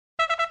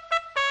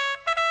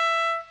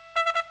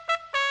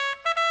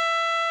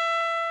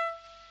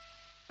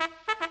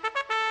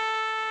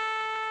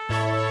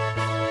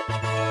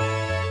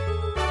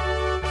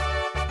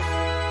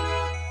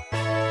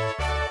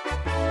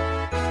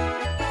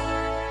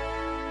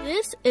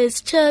This is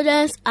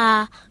Children's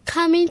Hour,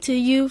 coming to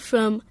you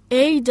from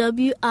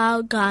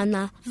AWR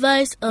Ghana,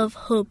 Voice of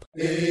Hope.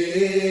 AWR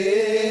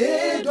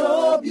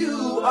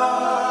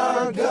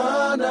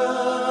Ghana,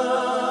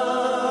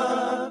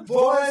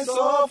 Voice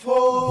of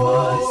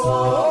Hope.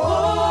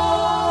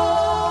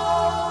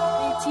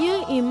 With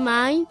you in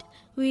mind,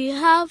 we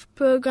have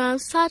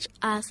programs such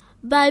as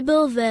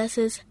Bible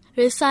verses,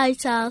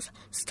 recitals,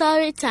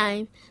 story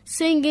time,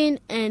 singing,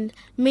 and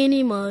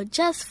many more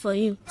just for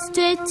you.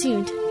 Stay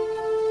tuned.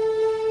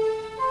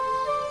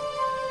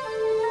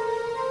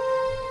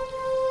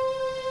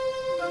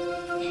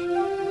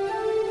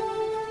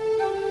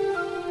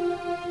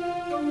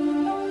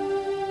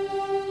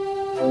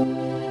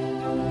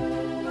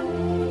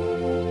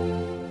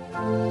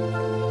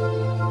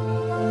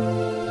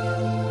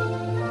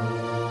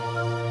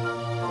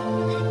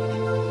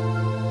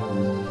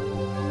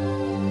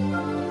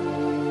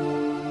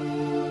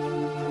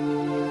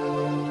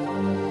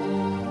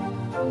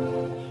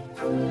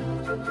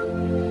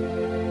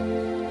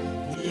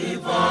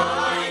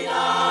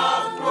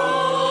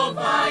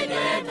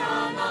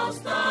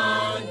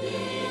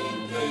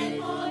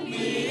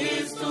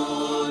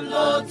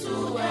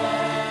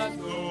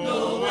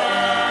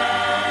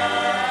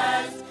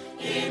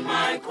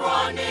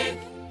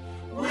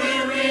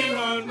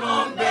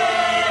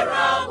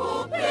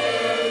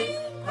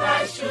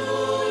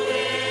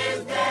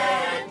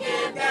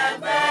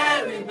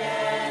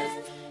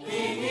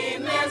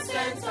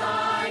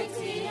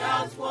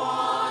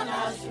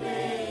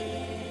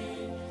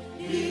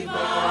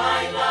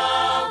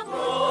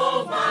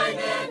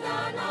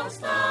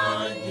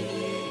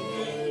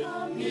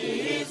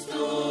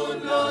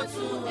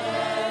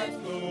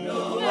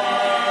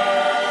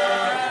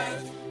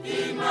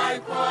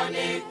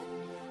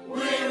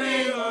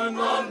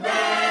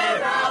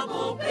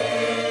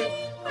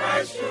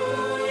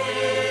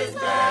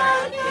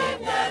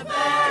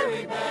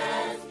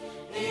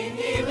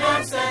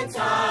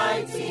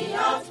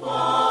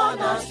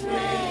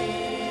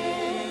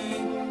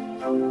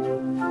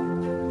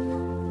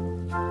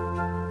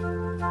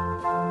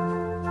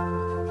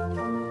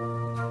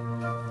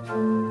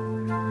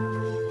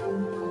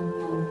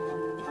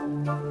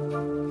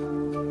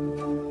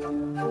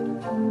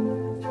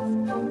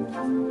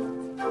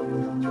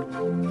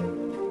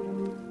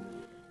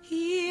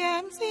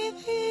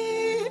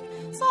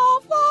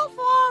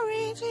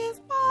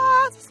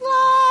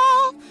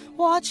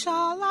 What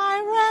shall I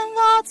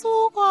render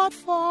to God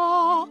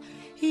for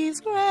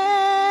His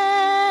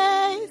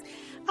grace?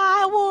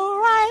 I will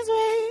rise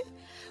with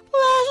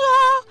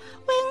pleasure,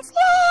 wings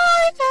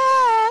like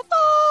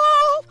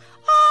eagles.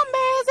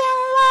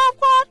 Amazing love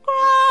God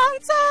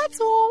granted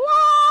to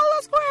all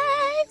His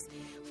grace.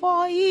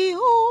 For He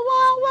who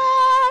are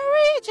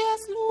weary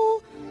just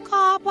look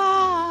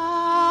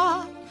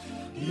above.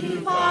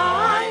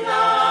 Divine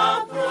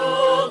love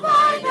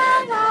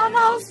provided an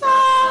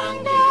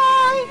outstanding.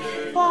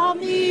 For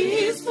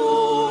me is to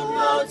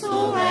go to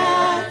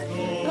earth,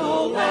 no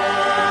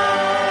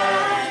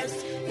west.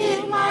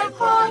 In my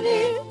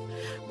calling,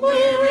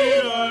 weary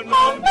and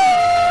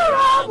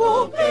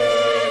unbearable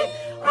pain,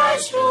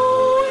 Christ who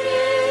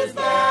is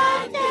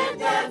there, gave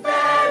the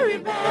very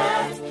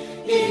best.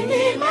 In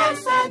Him and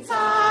sent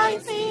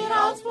tithing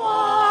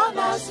outward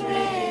as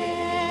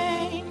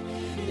rain.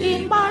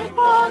 In my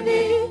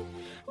calling,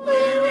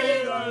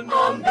 weary and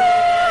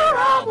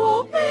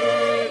unbearable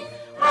pain,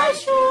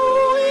 Christ who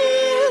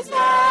is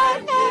there,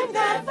 gave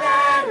the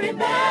very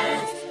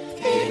best.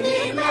 In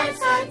Him and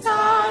sent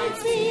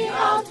tithing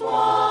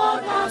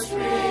outward as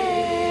rain.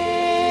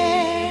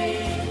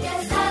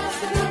 Yes, that's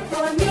the book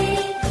for me.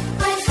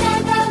 I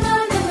stand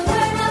alone in the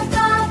Word of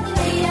God, the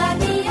way I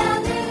be a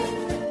live.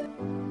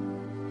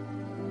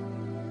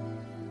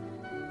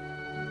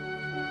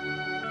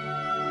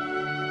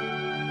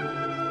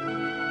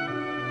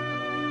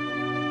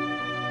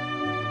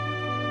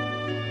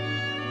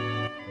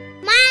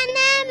 My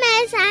name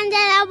is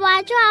Angela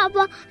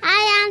Wachobo.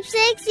 I am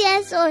 6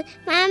 years old.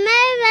 My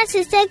memory verse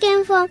is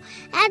taken from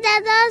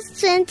Exodus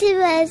 20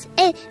 verse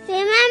 8.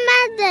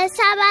 Remember the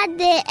Sabbath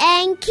day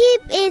and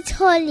keep it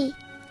holy.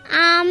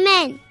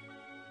 Amen.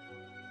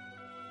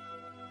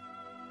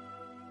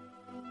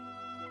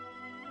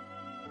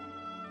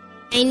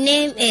 My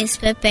name is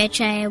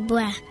Perpetua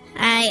Ebua.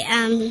 I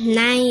am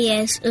 9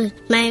 years old.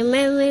 My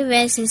memory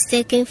verse is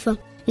taken from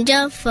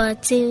John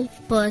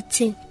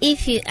 14:14.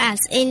 If you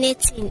ask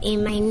anything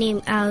in my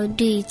name, I'll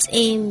do it.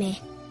 Amen.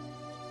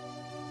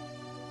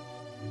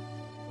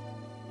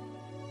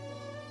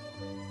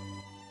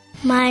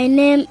 My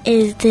name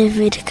is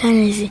David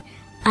Kennedy.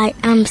 I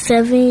am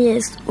 7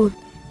 years old.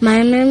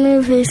 My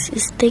memory verse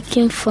is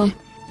taken from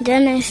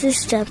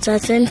Genesis chapter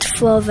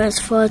 24 verse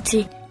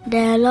 40.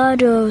 The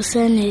Lord will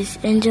send His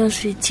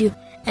angels with you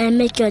and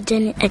make your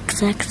journey a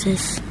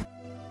success.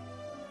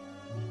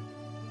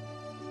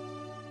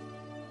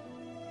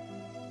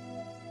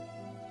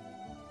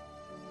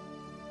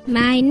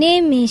 My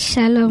name is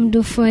Shalom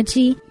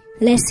Dufoji.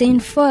 Lesson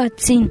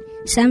 14,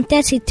 Psalm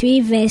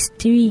 33 verse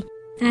 3.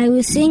 I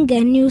will sing a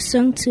new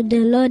song to the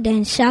Lord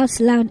and shout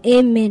loud,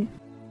 Amen.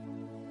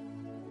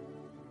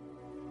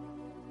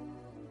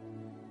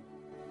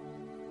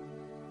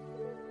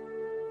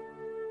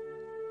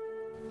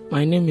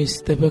 My name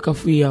is Tebeka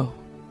Fuyao.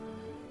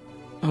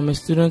 I'm a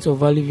student of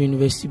Valley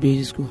University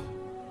Basic School.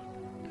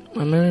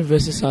 My memory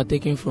verses are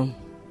taken from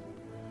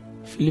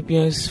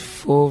Philippians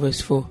 4 verse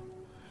 4.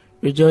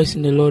 Rejoice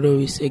in the Lord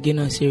always. Again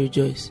I say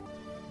rejoice.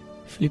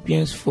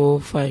 Philippians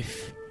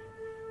 4:5.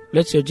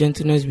 Let your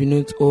gentleness be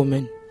known to all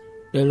men.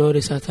 The Lord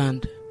is at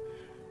hand.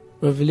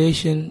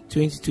 Revelation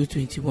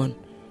 22:21.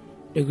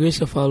 The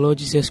grace of our Lord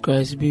Jesus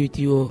Christ be with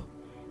you all.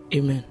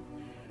 Amen.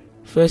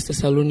 1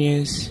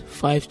 Thessalonians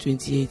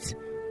 5:28.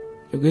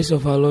 The grace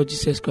of our Lord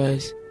Jesus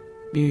Christ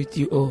be with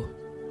you all.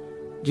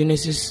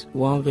 Genesis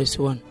 1 verse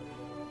 1.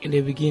 In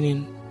the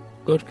beginning,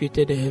 God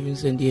created the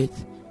heavens and the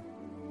earth.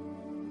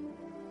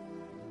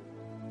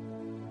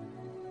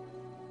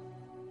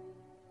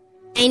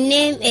 My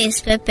name is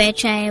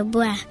Perpetua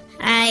Ebua.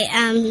 I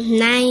am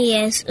 9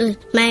 years old.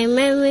 My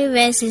memory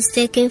verse is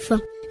taken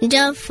from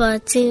John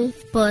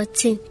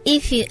 14:14.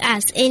 If you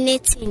ask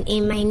anything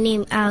in my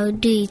name, I'll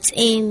do it.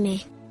 Amen.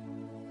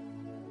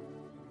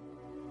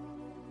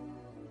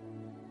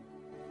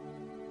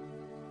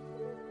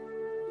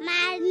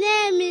 My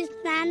name is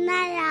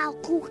Nanaya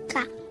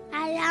Kuka.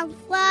 I am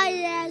 4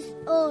 years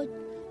old.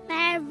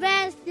 My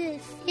verse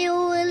is, He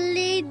will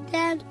lead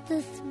them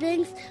to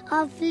springs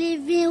of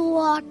living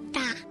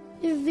water.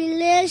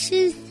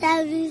 Revelation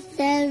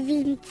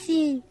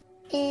 7:17.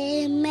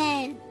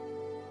 Amen.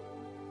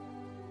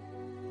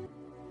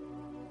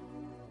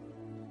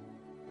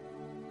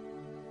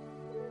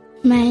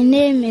 My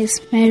name is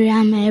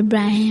Mariam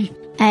Ibrahim.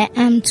 I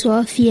am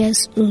 12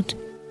 years old.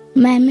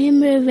 My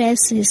memory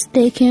verse is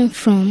taken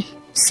from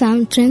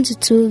Psalm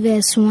 22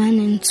 verse 1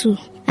 and 2.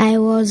 I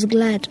was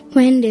glad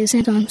when they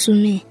said unto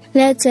me,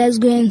 Let us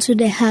go into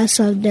the house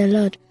of the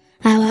Lord.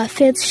 Our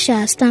faith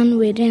shall stand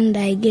within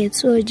thy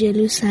gates, O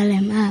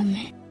Jerusalem.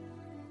 Amen.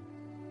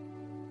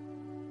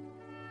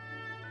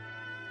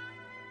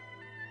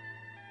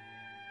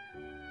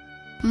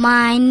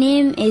 My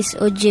name is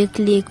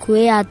Ojekle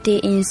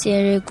Kweate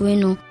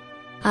Inserekwino.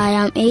 I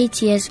am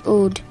 8 years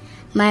old.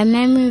 My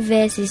memory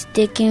verse is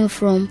taken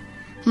from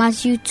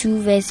Matthew 2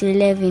 verse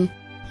 11.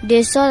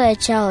 They saw the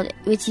child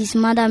with his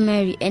mother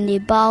Mary, and they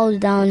bowed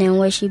down and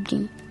worshipped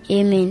him.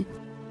 Amen.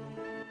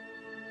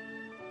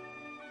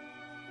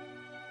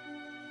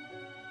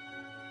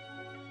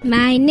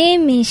 My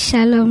name is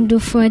Shalom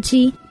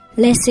Dufoji.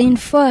 Lesson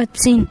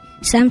 14,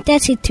 Psalm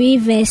 33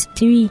 verse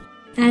 3.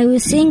 I will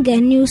sing a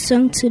new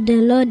song to the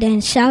Lord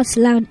and shout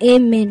loud,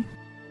 Amen.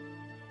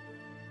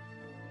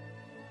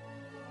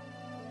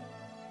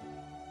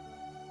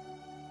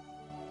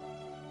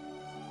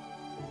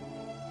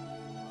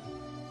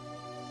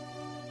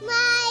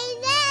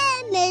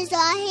 Is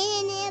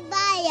Ohini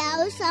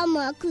Bayao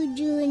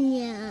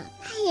Jr.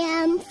 I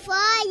am 4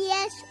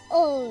 years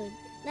old.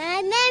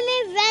 My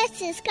memory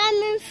verse is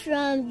coming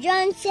from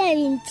John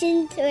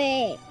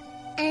 17:3.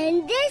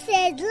 And this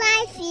is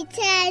life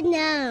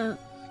eternal,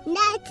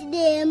 that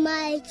they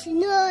might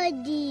know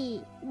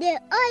thee, the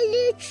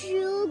only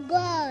true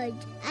God,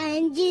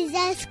 and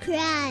Jesus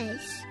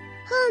Christ,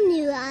 whom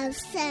you have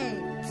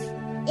sent.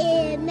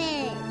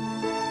 Amen.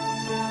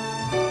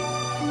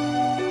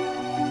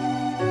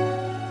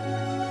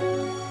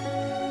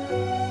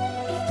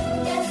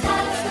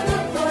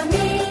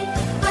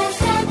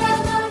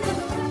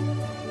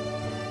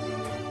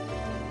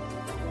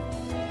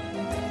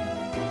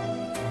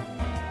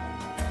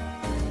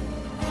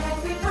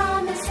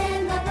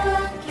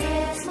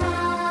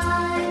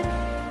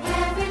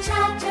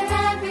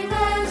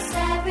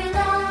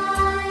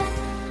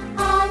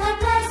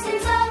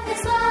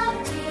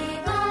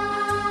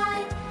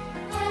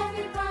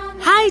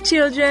 Hi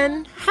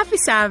children, happy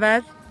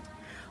Sabbath.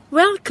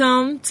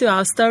 Welcome to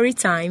our story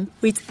time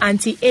with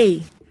Auntie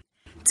A.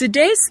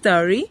 Today's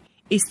story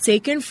is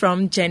taken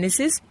from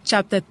Genesis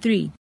chapter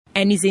 3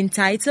 and is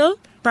entitled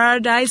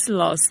Paradise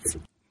Lost.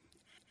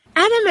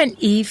 Adam and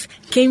Eve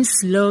came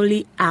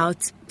slowly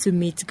out to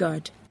meet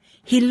God.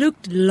 He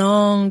looked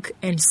long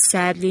and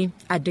sadly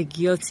at the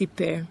guilty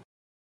pair.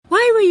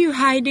 Why were you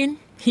hiding?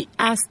 He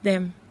asked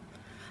them.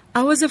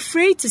 I was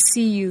afraid to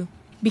see you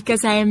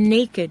because I am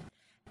naked,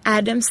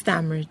 Adam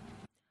stammered.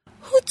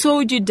 Who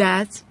told you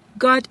that?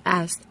 God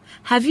asked.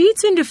 Have you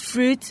eaten the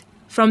fruit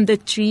from the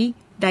tree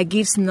that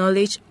gives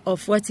knowledge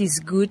of what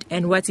is good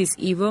and what is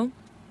evil?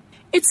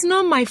 It's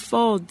not my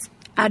fault,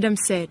 Adam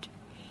said.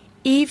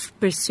 Eve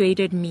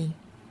persuaded me.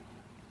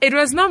 It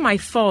was not my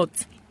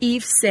fault,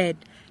 Eve said.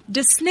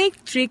 The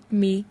snake tricked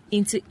me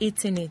into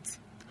eating it.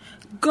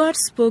 God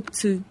spoke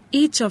to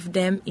each of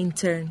them in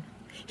turn.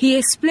 He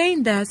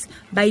explained that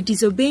by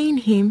disobeying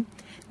him,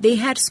 they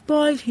had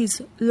spoiled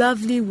his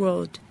lovely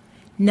world.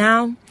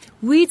 Now,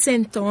 weeds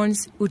and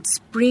thorns would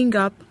spring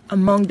up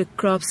among the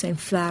crops and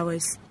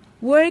flowers.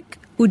 Work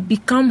would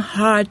become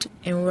hard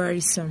and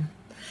worrisome.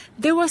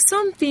 There was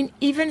something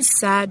even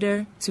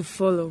sadder to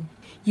follow.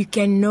 You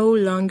can no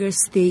longer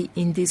stay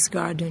in this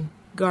garden,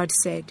 God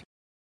said.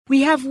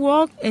 We have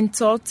walked and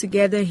talked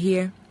together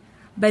here,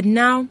 but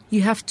now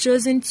you have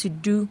chosen to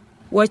do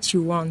what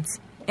you want,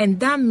 and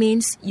that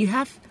means you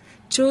have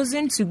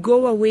chosen to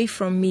go away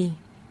from me.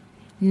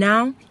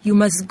 Now you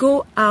must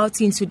go out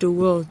into the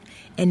world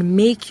and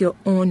make your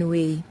own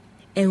way.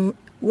 And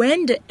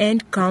when the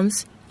end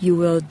comes, you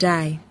will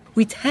die.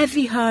 With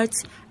heavy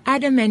hearts,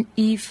 Adam and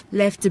Eve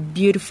left the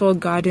beautiful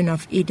Garden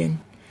of Eden.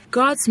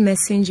 God's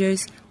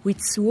messengers,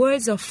 with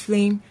swords of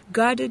flame,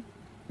 guarded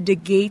the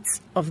gates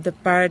of the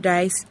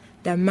paradise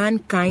that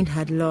mankind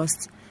had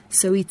lost,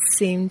 so it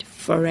seemed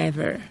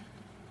forever.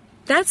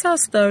 That's our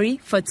story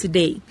for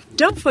today.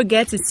 Don't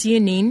forget to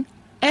tune in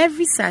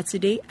every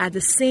Saturday at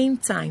the same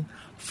time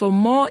for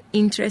more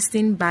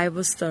interesting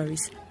Bible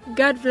stories.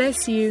 God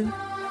bless you.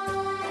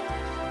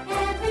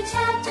 Every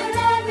chapter,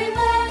 every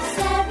verse,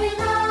 every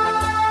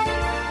line,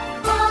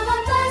 all the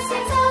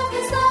blessings of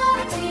His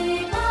love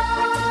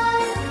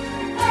divine.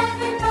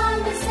 Every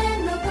promise in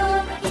the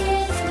book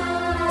is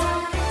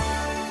mine.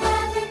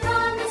 Every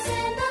promise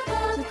in the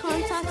book. To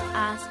contact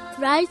us,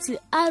 write to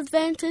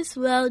Adventist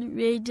World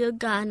Radio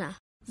Ghana,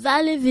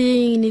 Valley View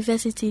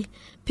University,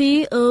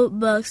 P.O.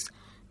 Box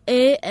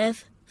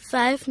AF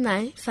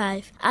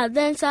 595,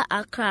 Adenta,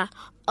 Accra,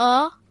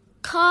 or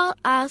call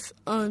us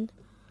on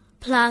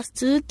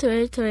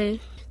 +233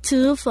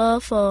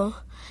 244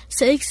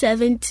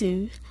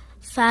 672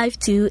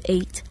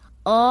 528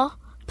 or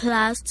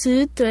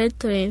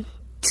 +233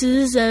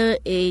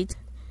 208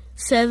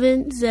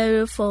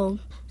 704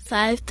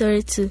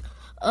 532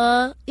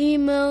 or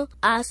email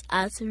us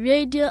at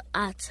radio@vvu.edu.gh.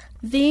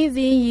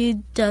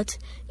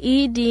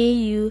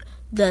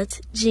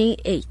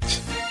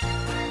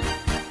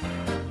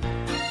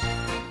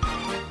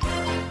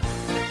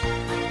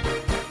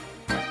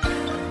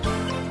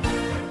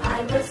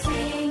 I will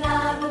sing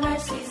of the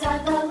mercies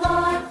of the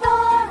Lord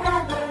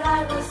forever.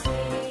 I will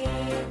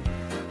sing.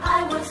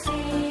 I will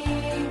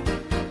sing.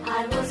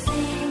 I will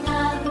sing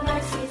of the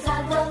mercies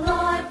of the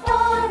Lord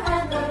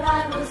forever.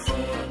 I will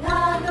sing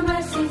of the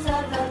mercies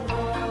of the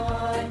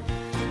Lord.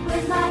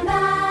 With my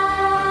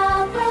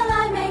mouth will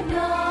I make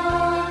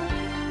known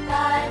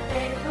thy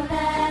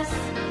faithfulness,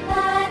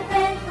 thy faithfulness.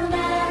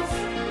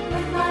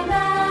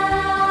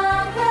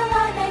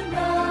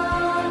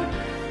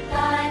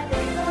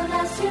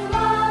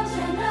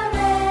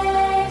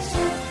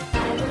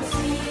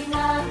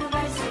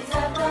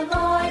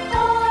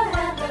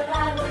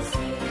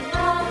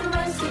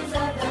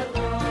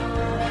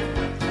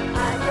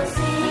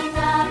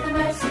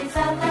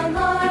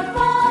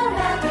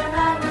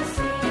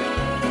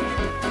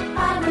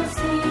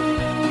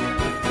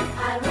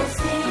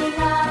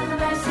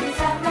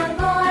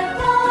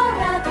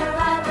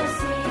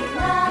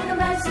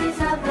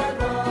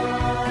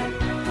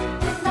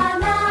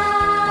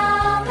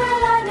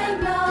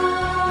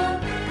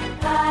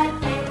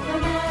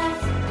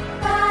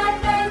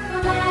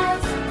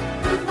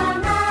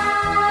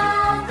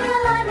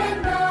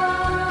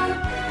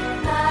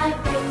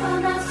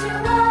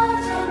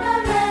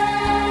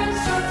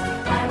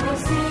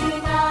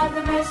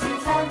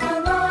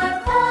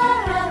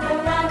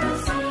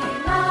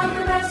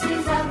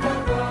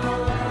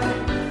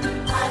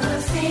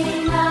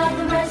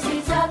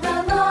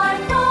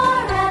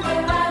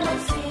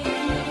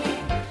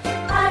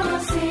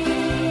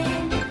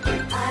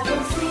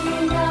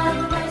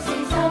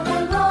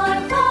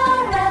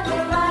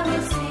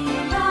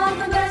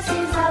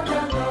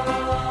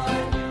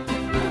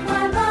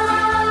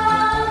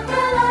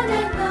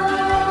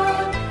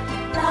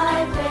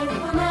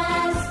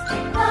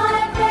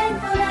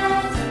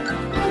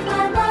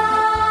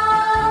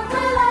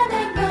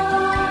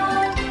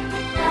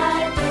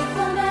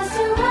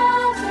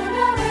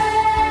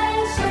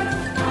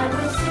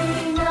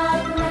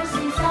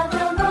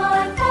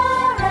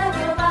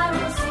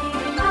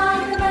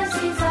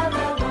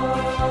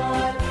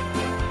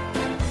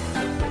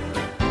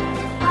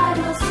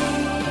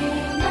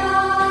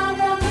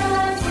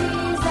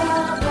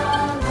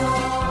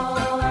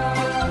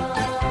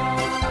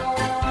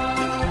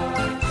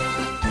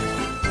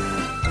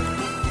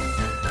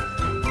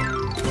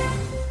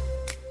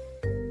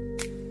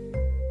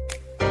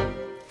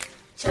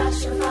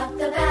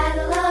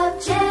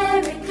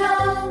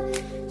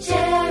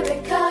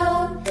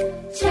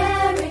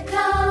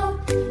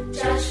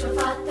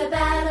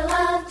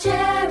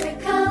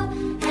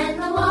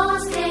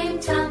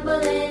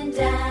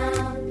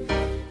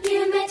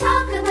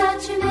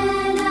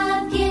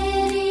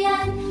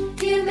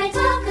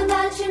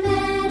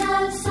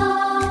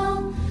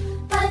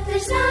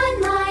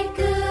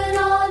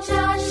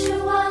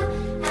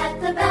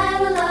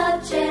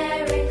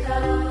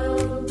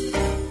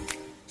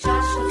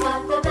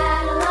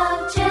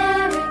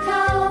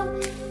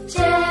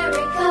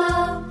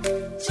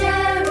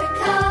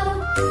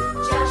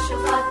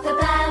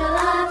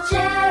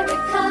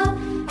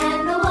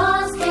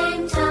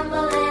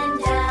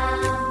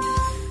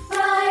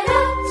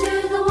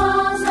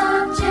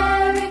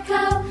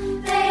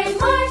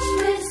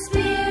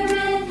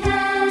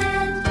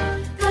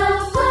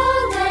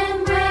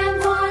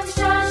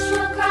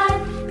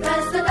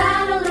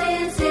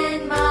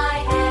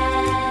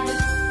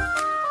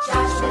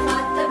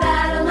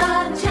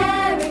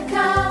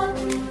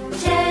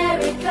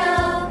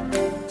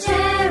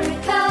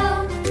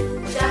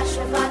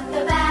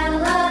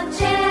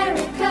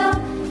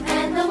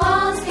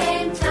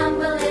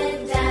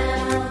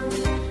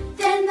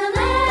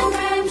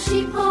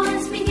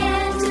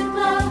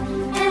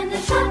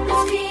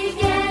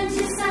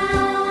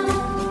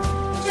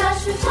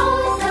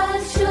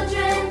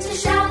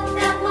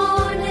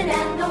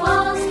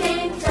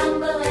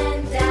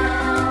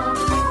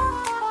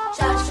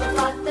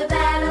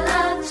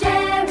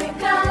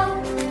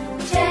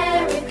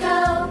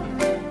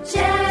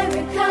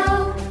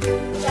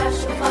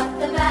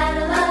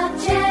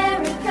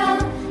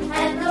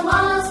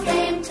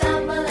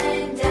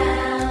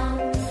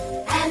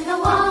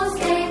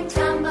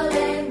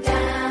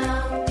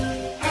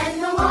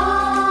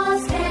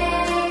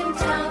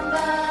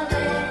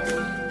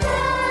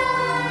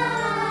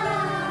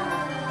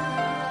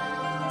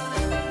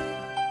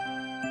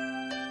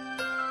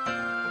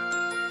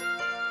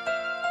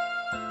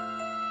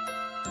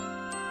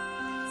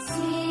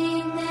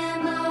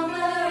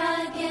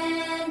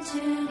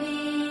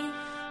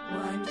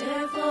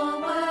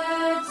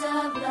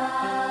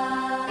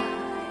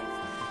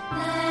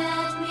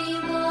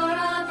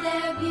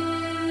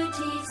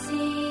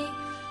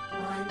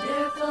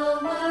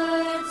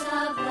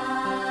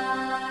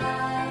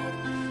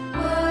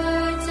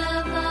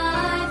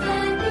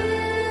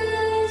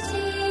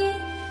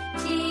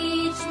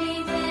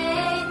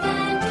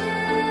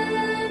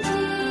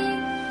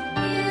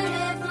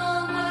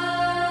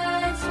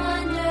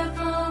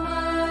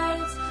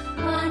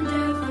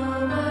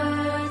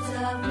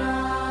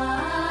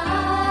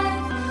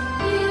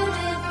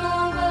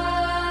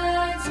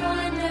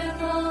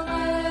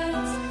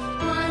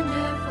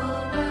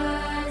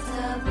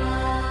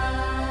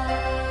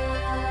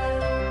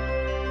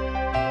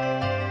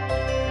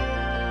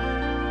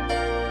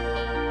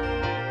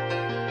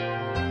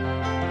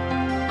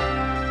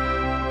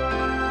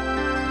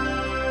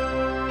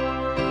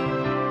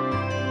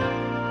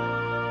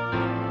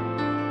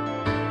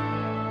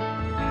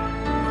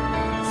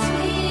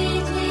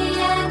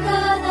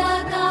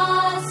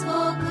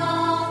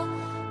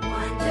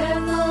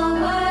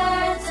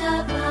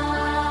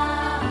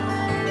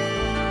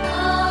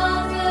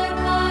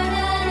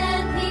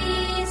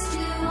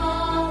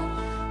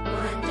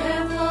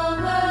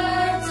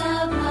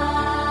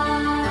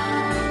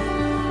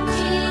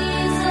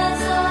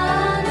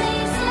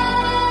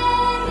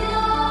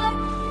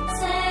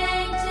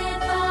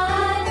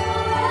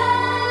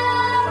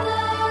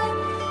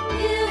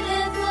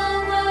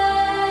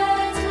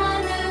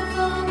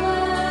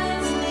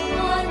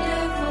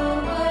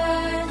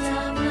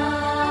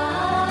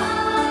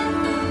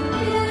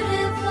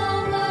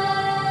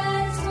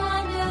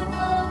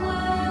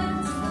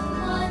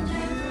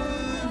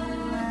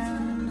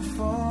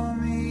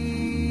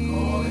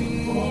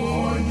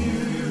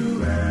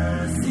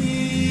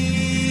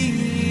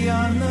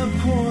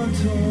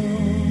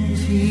 portals,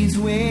 he's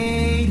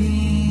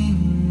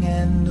waiting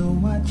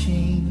and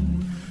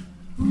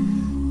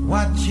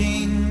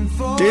watching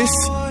for. This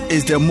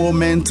is the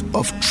moment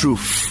of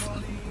truth.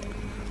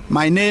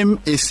 My name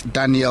is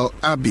Daniel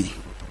Abbey,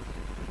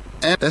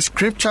 and the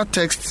scripture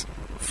text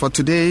for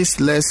today's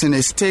lesson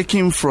is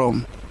taken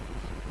from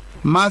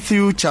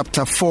Matthew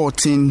chapter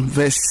 14,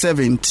 verse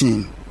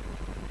 17.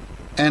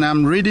 And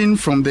I'm reading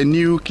from the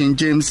New King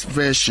James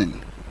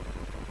Version.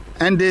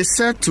 And they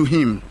said to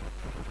him,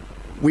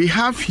 "We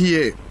have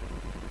here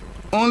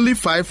only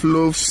 5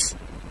 loaves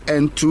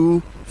and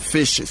 2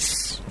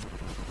 fishes."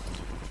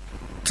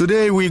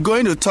 Today we're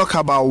going to talk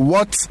about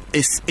what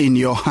is in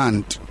your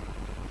hand.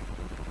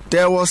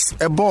 There was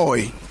a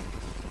boy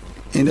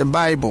in the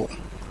Bible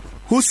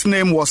whose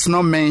name was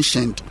not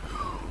mentioned,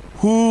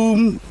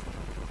 whom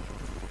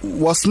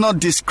was not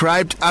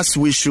described as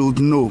we should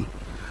know.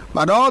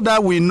 But all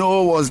that we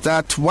know was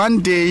that one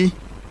day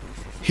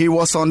he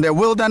was on the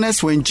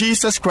wilderness when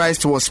Jesus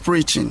Christ was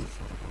preaching.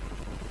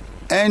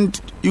 And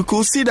you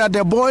could see that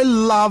the boy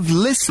loved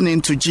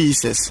listening to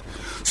Jesus.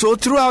 So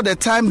throughout the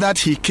time that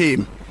he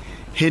came,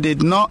 he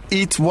did not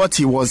eat what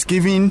he was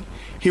given.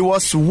 He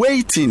was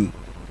waiting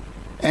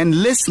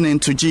and listening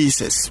to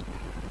Jesus.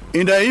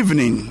 In the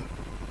evening,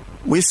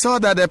 we saw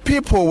that the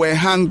people were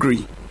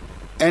hungry,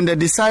 and the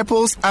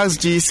disciples asked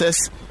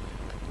Jesus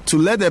to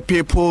let the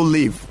people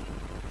leave.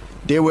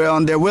 They were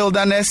on the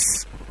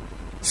wilderness,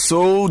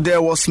 so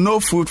there was no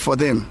food for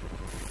them.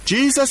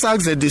 Jesus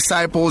asked the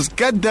disciples,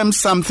 "Get them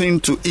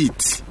something to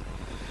eat."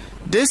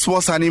 This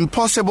was an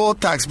impossible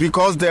task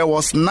because there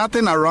was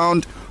nothing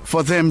around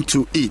for them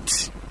to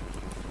eat.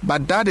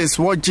 But that is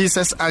what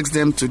Jesus asked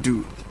them to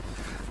do.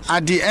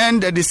 At the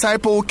end, the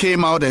disciple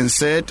came out and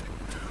said,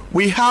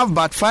 "We have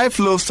but 5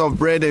 loaves of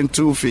bread and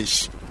 2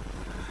 fish.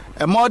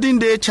 A modern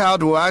day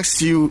child will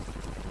ask you,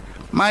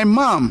 "My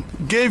mom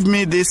gave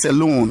me this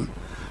alone.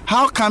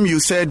 How come you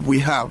said we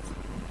have?"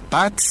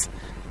 But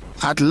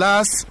at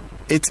last,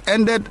 it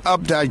ended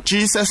up that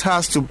Jesus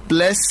has to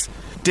bless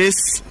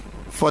this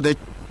for the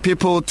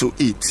people to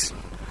eat.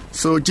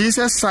 So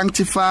Jesus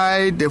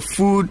sanctified the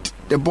food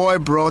the boy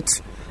brought,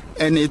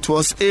 and it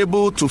was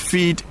able to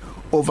feed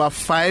over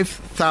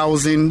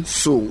 5,000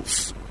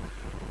 souls.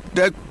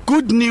 The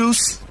good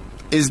news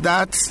is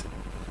that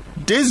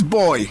this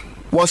boy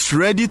was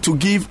ready to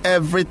give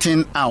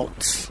everything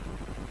out.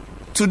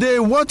 Today,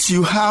 what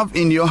you have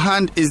in your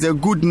hand is the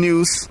good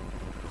news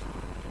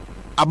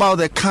about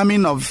the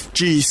coming of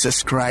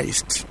Jesus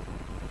Christ.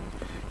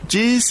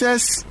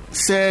 Jesus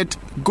said,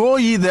 "Go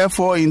ye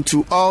therefore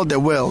into all the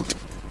world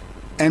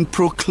and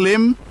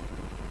proclaim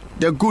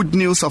the good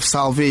news of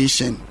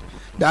salvation,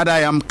 that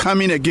I am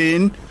coming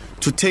again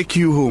to take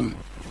you home."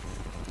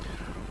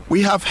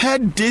 We have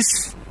heard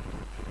this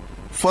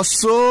for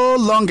so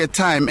long a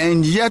time,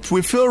 and yet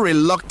we feel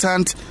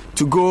reluctant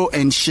to go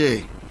and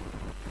share.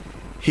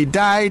 He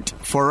died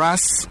for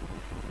us,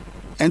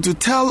 and to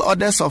tell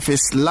others of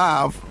his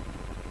love,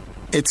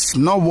 it's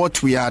not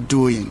what we are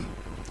doing.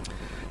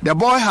 The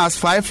boy has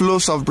 5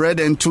 loaves of bread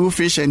and 2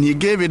 fish, and he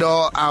gave it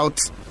all out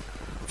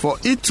for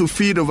it to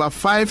feed over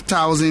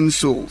 5,000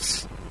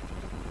 souls.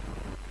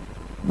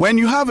 When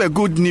you have a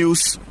good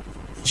news,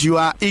 you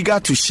are eager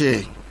to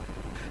share.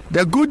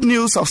 The good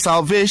news of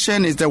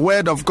salvation is the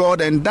word of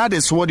God, and that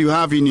is what you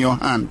have in your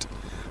hand.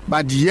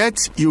 But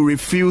yet you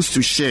refuse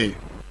to share.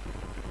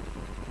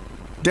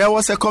 There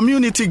was a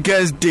community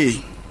guest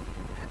day,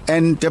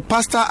 and the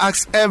pastor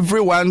asked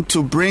everyone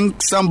to bring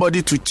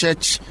somebody to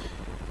church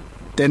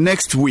the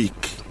next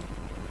week.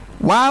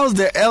 Whilst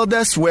the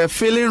elders were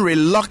feeling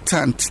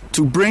reluctant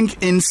to bring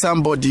in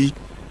somebody,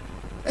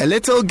 a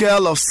little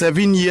girl of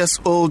 7 years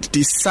old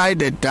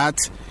decided that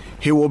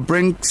he will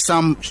bring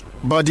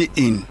somebody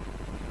in.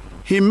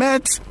 He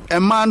met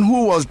a man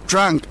who was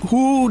drunk,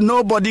 who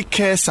nobody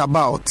cares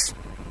about.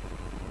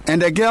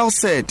 And the girl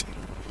said,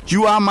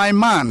 "You are my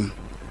man.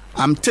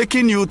 I'm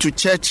taking you to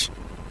church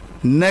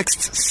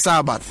next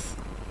Sabbath."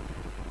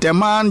 The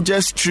man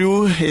just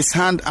threw his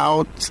hand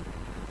out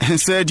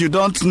and said, "You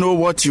don't know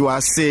what you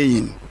are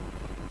saying."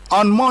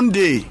 On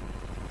Monday,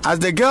 as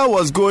the girl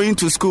was going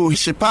to school,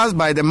 she passed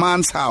by the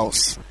man's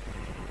house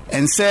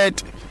and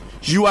said,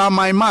 "You are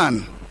my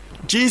man.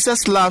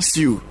 Jesus loves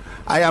you.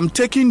 I am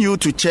taking you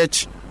to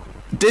church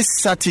this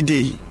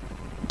Saturday."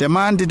 The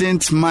man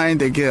didn't mind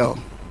the girl.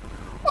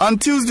 On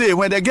Tuesday,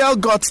 when the girl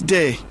got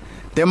there,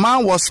 the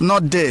man was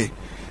not there.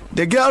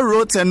 The girl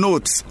wrote a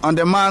note on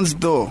the man's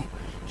door.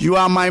 "You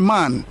are my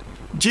man.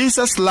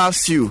 Jesus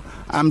loves you.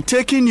 I'm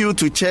taking you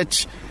to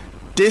church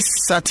this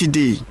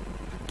Saturday."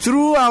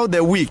 Throughout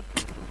the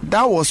week,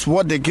 that was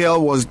what the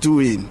girl was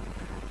doing.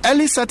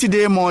 Early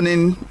Saturday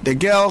morning, the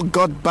girl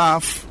got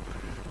bath,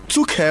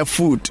 took her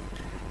food,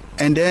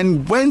 and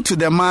then went to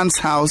the man's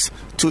house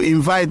to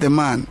invite the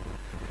man.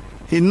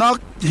 He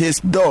knocked his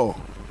door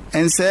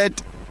and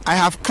said, "I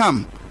have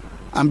come.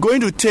 I'm going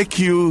to take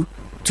you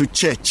to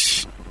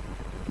church."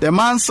 The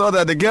man saw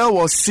that the girl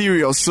was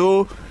serious,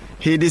 so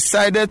he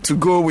decided to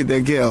go with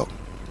the girl.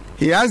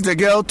 He asked the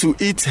girl to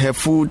eat her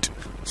food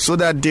so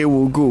that they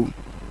will go.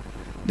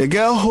 The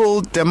girl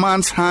held the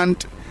man's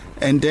hand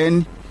and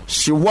then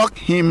she walked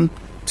him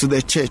to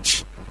the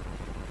church.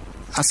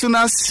 As soon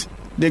as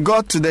they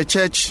got to the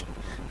church,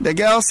 the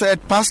girl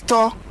said,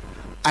 "Pastor,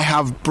 I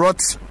have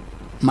brought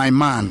my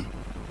man.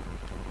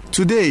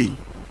 Today,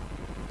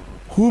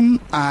 whom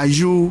are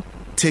you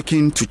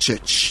taking to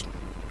church?"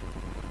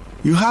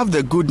 You have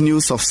the good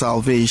news of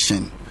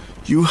salvation.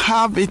 You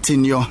have it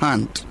in your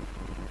hand.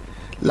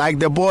 Like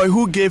the boy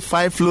who gave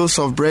 5 loaves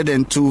of bread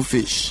and 2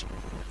 fish.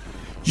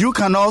 You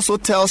can also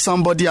tell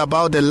somebody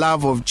about the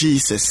love of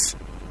Jesus.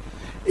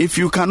 If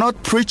you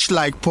cannot preach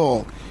like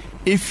Paul,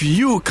 if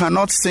you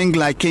cannot sing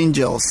like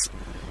angels,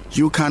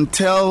 you can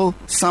tell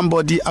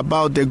somebody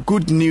about the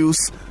good news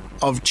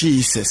of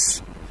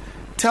Jesus.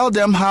 Tell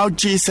them how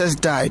Jesus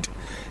died.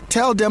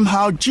 Tell them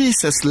how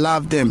Jesus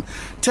loved them.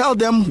 Tell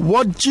them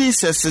what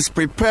Jesus is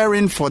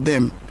preparing for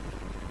them.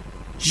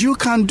 You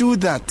can do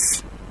that.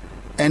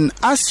 And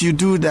as you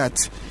do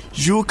that,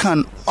 you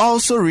can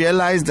also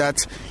realize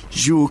that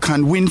you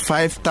can win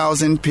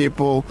 5,000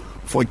 people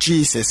for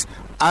Jesus,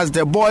 as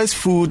the boy's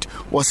food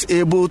was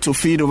able to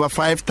feed over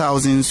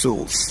 5,000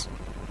 souls.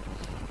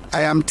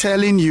 I am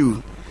telling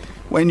you,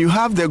 when you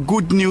have the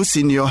good news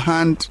in your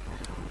hand,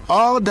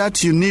 all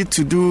that you need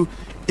to do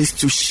is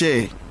to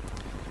share.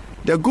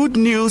 The good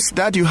news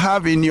that you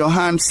have in your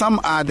hand, some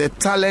are the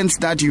talents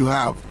that you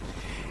have.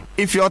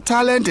 If your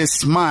talent is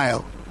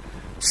smile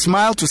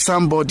to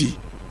somebody,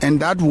 and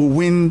that will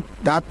win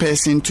that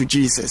person to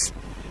Jesus.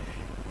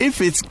 If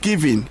it's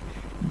giving,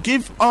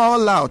 give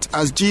all out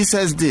as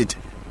Jesus did,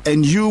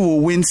 and you will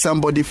win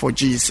somebody for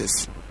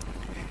Jesus.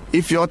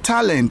 If your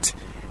talent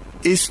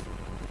is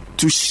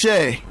to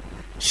share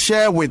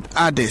with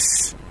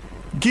others,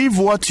 give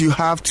what you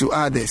have to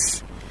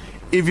others.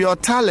 If your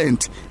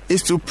talent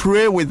is to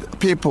pray with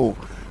people,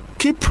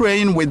 keep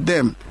praying with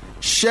them.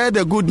 Share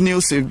the good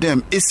news with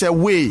them. It's a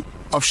way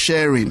of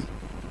sharing.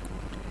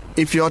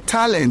 If your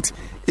talent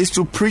is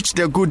to preach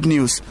the good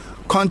news,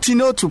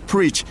 continue to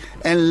preach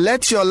and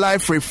let your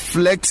life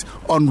reflect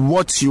on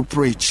what you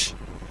preach.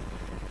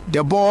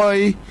 The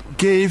boy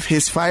gave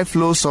his 5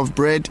 loaves of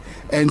bread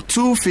and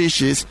 2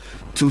 fishes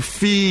to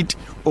feed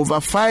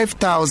over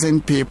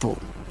 5,000 people.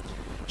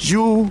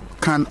 You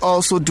can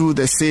also do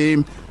the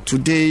same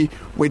today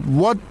with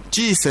what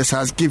Jesus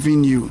has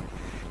given you.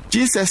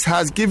 Jesus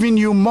has given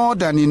you more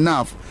than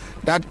enough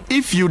that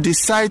if you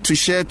decide to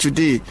share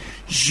today,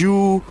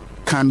 you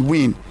can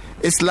win.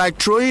 It's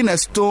like throwing a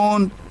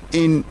stone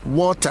in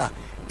water.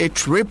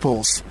 It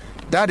ripples.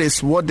 That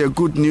is what the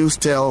good news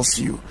tells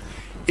you.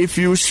 If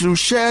you should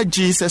share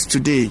Jesus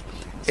today,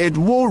 it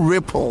will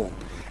ripple,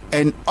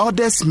 and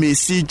others may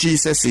see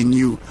Jesus in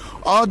you.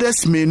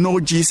 Others may know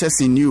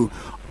Jesus in you.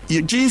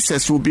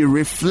 Jesus will be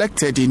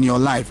reflected in your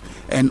life,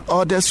 and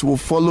others will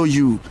follow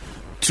you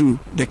to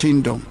the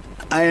kingdom.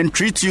 I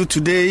entreat you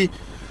today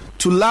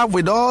to love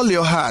with all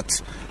your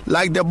heart.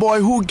 Like the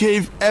boy who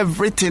gave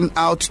everything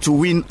out to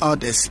win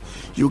others,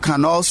 you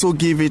can also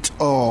give it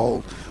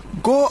all.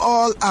 Go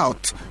all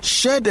out.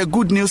 Share the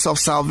good news of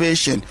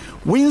salvation.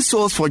 Win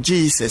souls for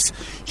Jesus.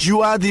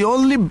 You are the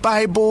only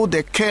Bible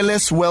the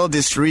careless world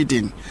is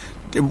reading.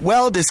 The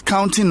world is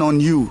counting on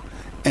you,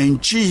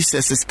 and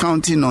Jesus is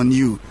counting on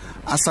you.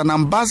 As an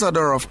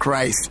ambassador of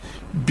Christ,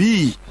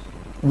 be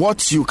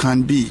what you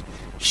can be.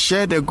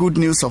 Share the good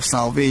news of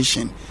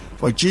salvation.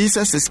 For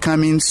Jesus is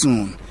coming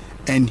soon,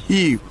 and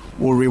He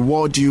will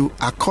reward you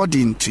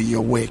according to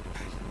your work.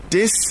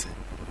 This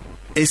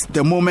is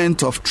the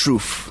moment of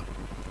truth,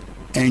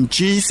 and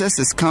Jesus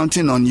is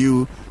counting on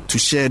you to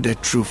share the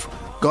truth.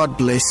 God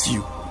bless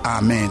you.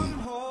 Amen.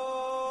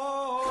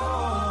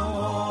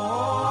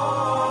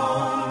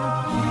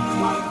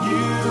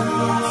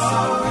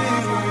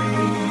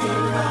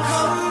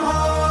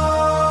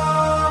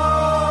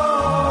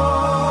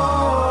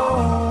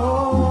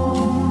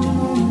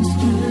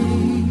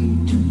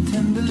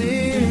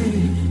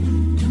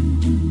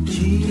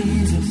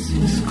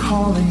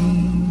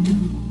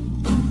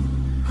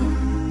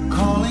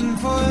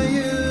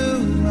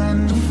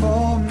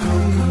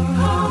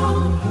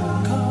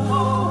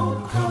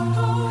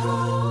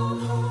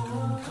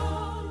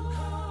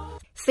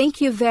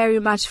 Thank you very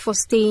much for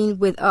staying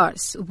with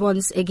us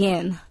once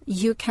again.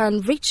 You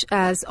can reach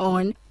us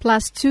on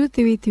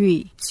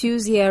 +233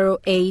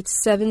 208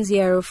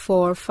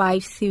 704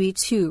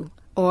 532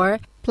 or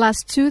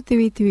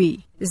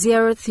 +233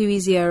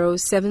 030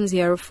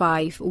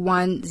 705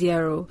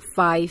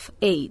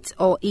 1058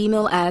 or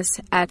email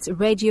us at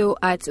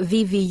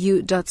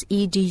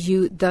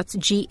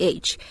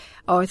radio@vvu.edu.gh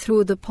or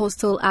through the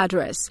postal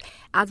address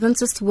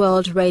Adventist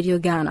World Radio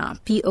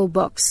Ghana, P.O.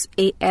 Box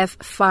AF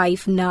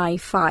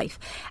 595,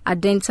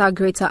 Adenta,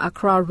 Greater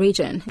Accra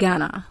Region,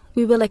 Ghana.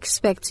 We will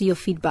expect your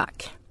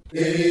feedback.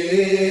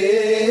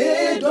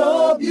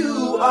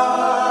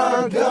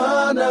 AWR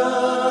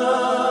Ghana,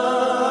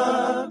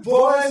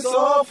 Voice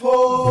of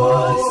Hope.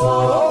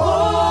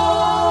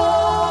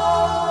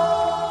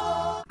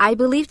 I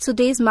believe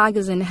today's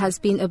magazine has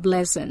been a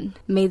blessing.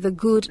 May the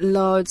good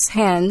Lord's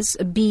hands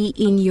be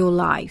in your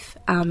life.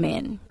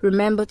 Amen.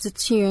 Remember to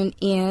tune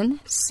in,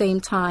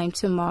 same time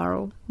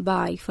tomorrow.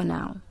 Bye for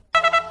now.